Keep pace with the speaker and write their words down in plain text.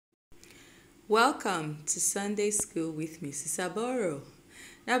Welcome to Sunday School with Mrs. Aboro.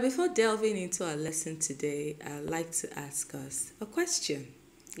 Now, before delving into our lesson today, I'd like to ask us a question.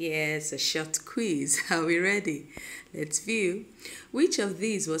 Yes, a short quiz. Are we ready? Let's view. Which of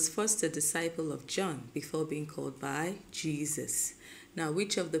these was first a disciple of John before being called by Jesus? Now,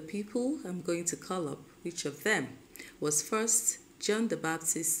 which of the people I'm going to call up, which of them was first John the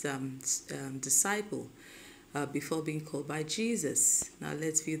Baptist's disciple before being called by Jesus? Now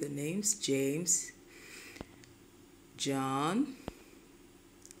let's view the names. James, John,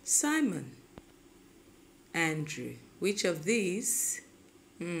 Simon, Andrew. Which of these?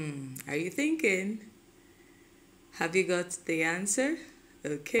 Are you thinking? Have you got the answer?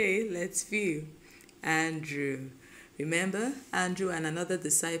 Okay, let's view. Andrew. Remember, Andrew and another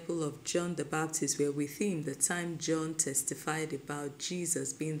disciple of John the Baptist were with him the time John testified about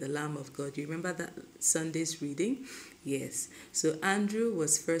Jesus being the Lamb of God. You remember that Sunday's reading? Yes. So Andrew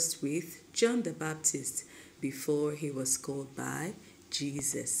was first with John the Baptist before he was called by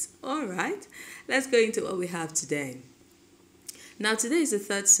Jesus. All right, let's go into what we have today. Now, today is the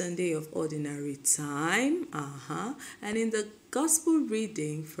third Sunday of Ordinary Time. And in the Gospel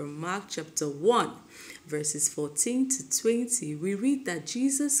reading from Mark chapter 1, verses 14 to 20, we read that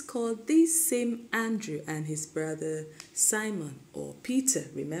Jesus called this same Andrew and his brother Simon, or Peter.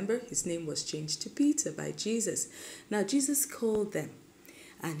 Remember, his name was changed to Peter by Jesus. Now, Jesus called them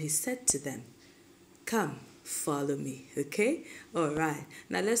and he said to them, "Come, follow me." Okay? All right.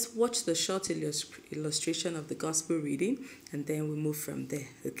 Now let's watch the short illustration of the gospel reading and then we move from there.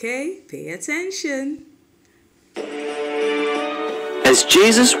 Okay? Pay attention. As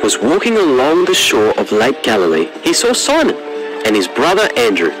Jesus was walking along the shore of Lake Galilee, he saw Simon and his brother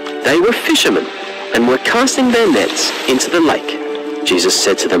Andrew. They were fishermen and were casting their nets into the lake. Jesus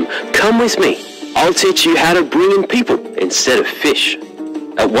said to them, "Come with me. I'll teach you how to bring in people instead of fish."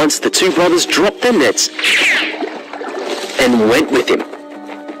 At once the two brothers dropped their nets and went with him.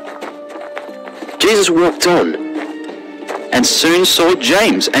 Jesus walked on and soon saw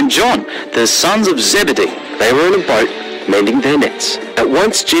James and John, the sons of Zebedee. They were in a boat mending their nets. At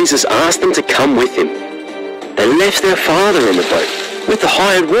once Jesus asked them to come with him. They left their father in the boat with the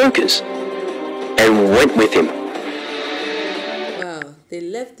hired workers and went with him. Wow, they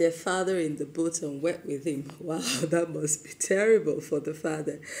left their father in the boat and went with him. Wow, that must be terrible for the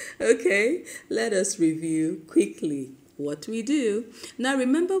father. Okay, let us review quickly what we do. Now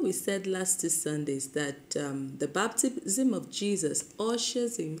remember, we said last two Sundays that the baptism of Jesus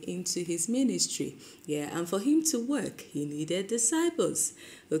ushers him into his ministry. Yeah, and for him to work, he needed disciples.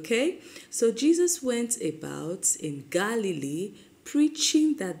 Okay, so Jesus went about in Galilee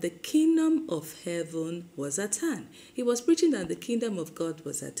preaching that the kingdom of heaven was at hand. He was preaching that the kingdom of God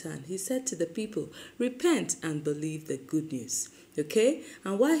was at hand. He said to the people, repent and believe the good news. Okay,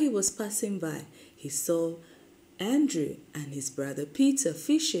 and while he was passing by, he saw Andrew and his brother Peter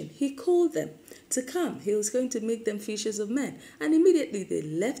fishing. He called them to come. He was going to make them fishers of men. And immediately they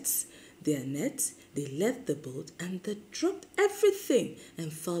left their nets, they left the boat, and they dropped everything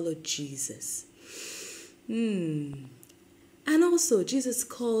and followed Jesus. And also Jesus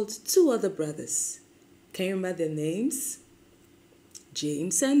called two other brothers. Can you remember their names?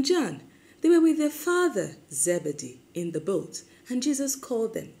 James and John. They were with their father Zebedee in the boat. And Jesus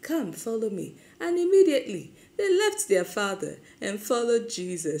called them, "Come, follow me." And immediately they left their father and followed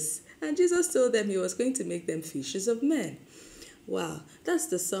Jesus. And Jesus told them he was going to make them fishers of men. Wow, that's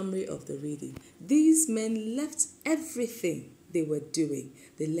the summary of the reading. These men left everything they were doing.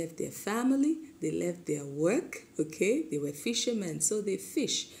 They left their family, they left their work, okay? They were fishermen, so they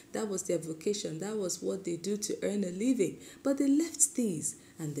fish. That was their vocation. That was what they do to earn a living. But they left these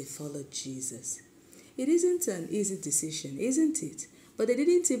and they followed Jesus. It isn't an easy decision, isn't it? But they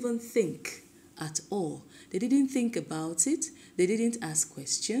didn't even think at all. They didn't think about it. They didn't ask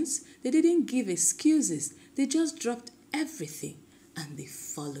questions. They didn't give excuses. They just dropped everything and they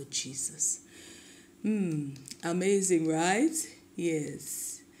followed Jesus. Amazing, right?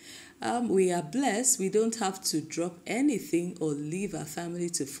 Yes. We are blessed. We don't have to drop anything or leave our family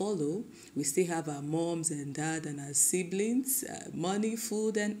to follow. We still have our moms and dad and our siblings, money,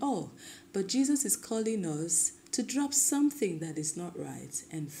 food, and all. But Jesus is calling us to drop something that is not right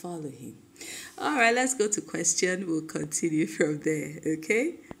and follow him. All right, let's go to question. We'll continue from there,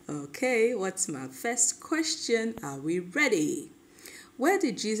 okay? Okay, what's my first question? Are we ready? Where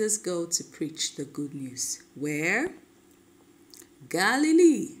did Jesus go to preach the good news? Where?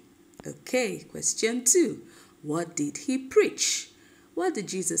 Galilee. Okay, question 2. What did he preach? What did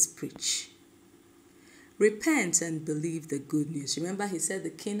Jesus preach? Repent and believe the good news. Remember, he said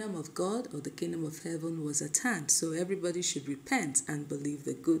the kingdom of God or the kingdom of heaven was at hand. So everybody should repent and believe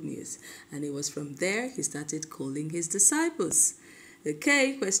the good news. And it was from there he started calling his disciples.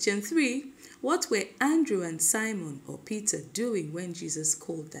 Okay, question 3. What were Andrew and Simon or Peter doing when Jesus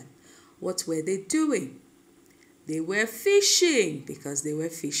called them? What were they doing? They were fishing because they were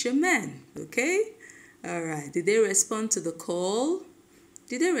fishermen. Okay? All right. Did they respond to the call?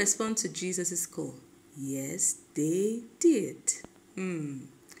 Did they respond to Jesus' call? Yes, they did.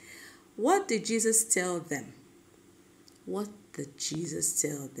 What did Jesus tell them? What did Jesus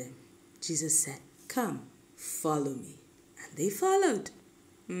tell them? Jesus said, "Come, follow me." And they followed.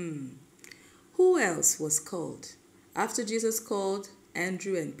 Who else was called? After Jesus called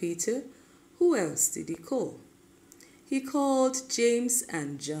Andrew and Peter, who else did he call? He called James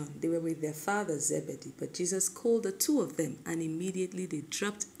and John. They were with their father Zebedee, but Jesus called the two of them, and immediately they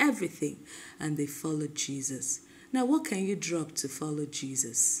dropped everything and they followed Jesus. Now, what can you drop to follow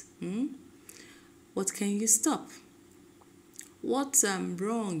Jesus? What can you stop? What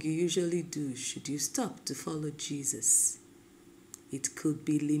wrong you usually do should you stop to follow Jesus? It could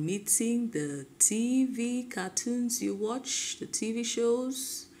be limiting the TV cartoons you watch, the TV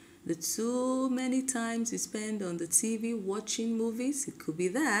shows, the too many times you spend on the TV watching movies. It could be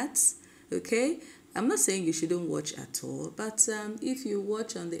that, okay? I'm not saying you shouldn't watch at all, but if you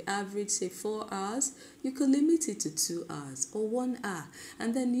watch on the average, say 4 hours, you could limit it to 2 hours or 1 hour,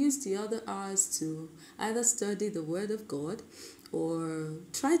 and then use the other hours to either study the Word of God or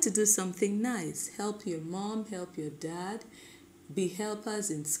try to do something nice. Help your mom, help your dad, be helpers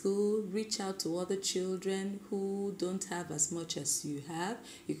in school, reach out to other children who don't have as much as you have.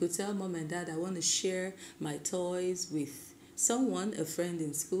 You could tell mom and dad, I want to share my toys with someone, a friend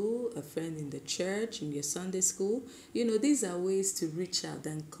in school, a friend in the church, in your Sunday school. You know, these are ways to reach out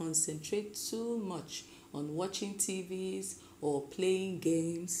and concentrate too much on watching TVs or playing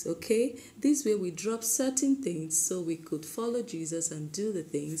games, okay? This way we drop certain things so we could follow Jesus and do the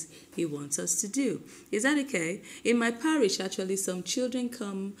things he wants us to do. Is that okay? In my parish, actually, some children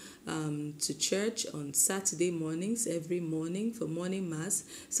come to church on Saturday mornings, every morning for morning mass,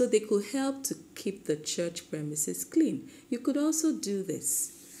 so they could help to keep the church premises clean. You could also do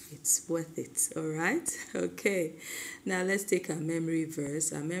this. It's worth it, all right? Okay, now let's take our memory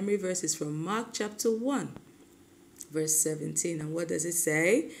verse. Our memory verse is from Mark chapter 1. Verse 17, and what does it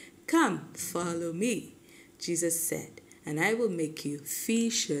say? Come, follow me, Jesus said, and I will make you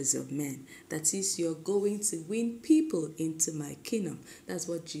fishers of men. That is, you're going to win people into my kingdom. That's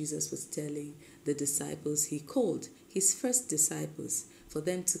what Jesus was telling the disciples he called, his first disciples, for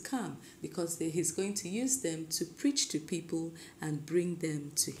them to come, because he's going to use them to preach to people and bring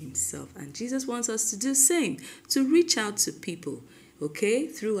them to himself. And Jesus wants us to do the same, to reach out to people, okay,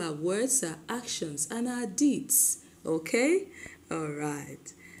 through our words, our actions, and our deeds. Okay? All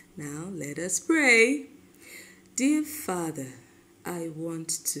right. Now let us pray. Dear Father, I want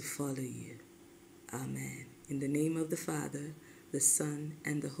to follow you. Amen. In the name of the Father, the Son,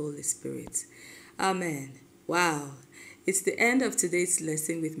 and the Holy Spirit. Amen. Wow. It's the end of today's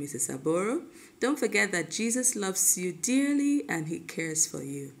lesson with Mrs. Aboro. Don't forget that Jesus loves you dearly and he cares for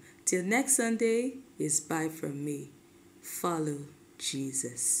you. Till next Sunday is bye from me. Follow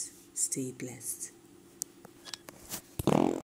Jesus. Stay blessed.